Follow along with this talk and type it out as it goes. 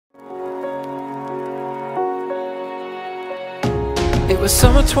It was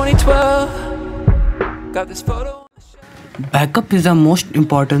summer 2012. Got this photo. Backup is the most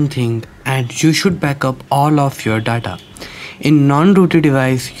important thing, and you should back up all of your data. In non-rooted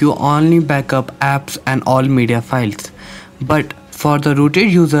device, you only back up apps and all media files. But for the rooted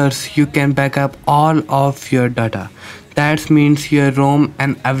users, you can back up all of your data. That means your ROM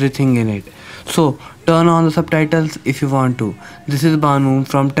and everything in it. So turn on the subtitles if you want to. This is Banu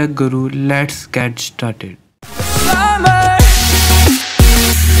from Tech Guru. Let's get started. Summer,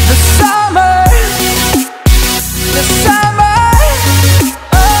 the summer, the summer.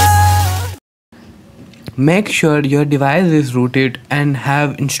 Oh. Make sure your device is rooted and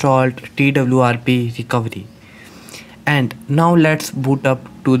have installed TWRP Recovery. And now let's boot up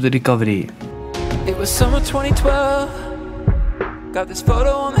to the recovery. It was summer 2012. Got this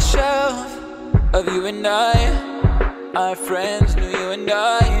photo on the shelf of you and I. Our friends knew you and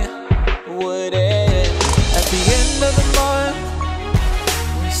I would end. At the end of the month,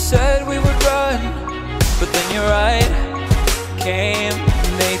 we said we would run, but then your right came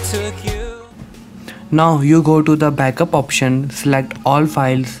and they took you. Now you go to the backup option, select all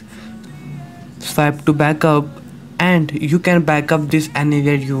files, swipe to backup, and you can back up this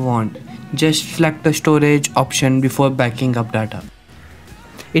anywhere you want. Just select the storage option before backing up data.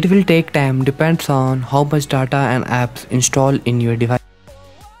 It will take time, depends on how much data and apps installed in your device.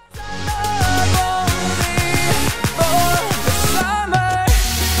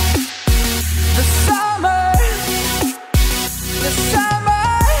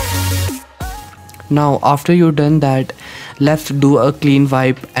 Now after you've done that, let's do a clean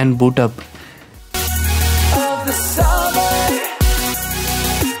wipe and boot up.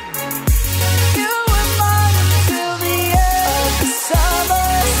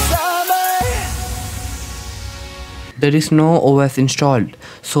 There is no OS installed,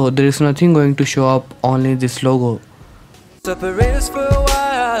 so there is nothing going to show up, only this logo. Separate us for a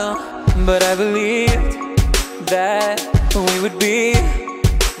while, but I believed that we would be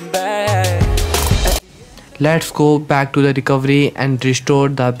back. Let's go back to the recovery and restore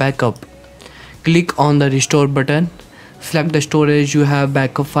the backup. Click on the restore button, select the storage you have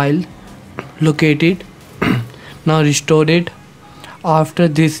backup file, locate it. Now restore it. After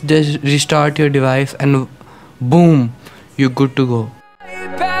this, just restart your device and boom, you're good to go. I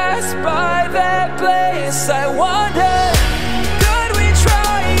passed by that place, I wonder, could we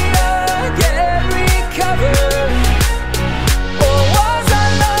try again, recover? Or was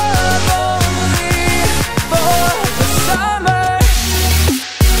our love only for the summer?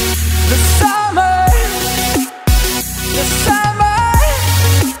 The summer, the summer.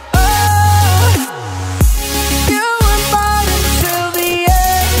 Oh, you were mine until the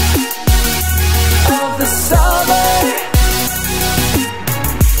end of the summer.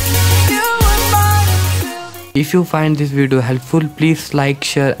 If you find this video helpful, please like,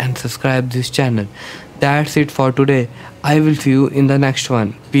 share and subscribe this channel. That's it for today. I will see you in the next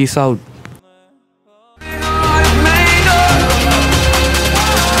one. Peace out.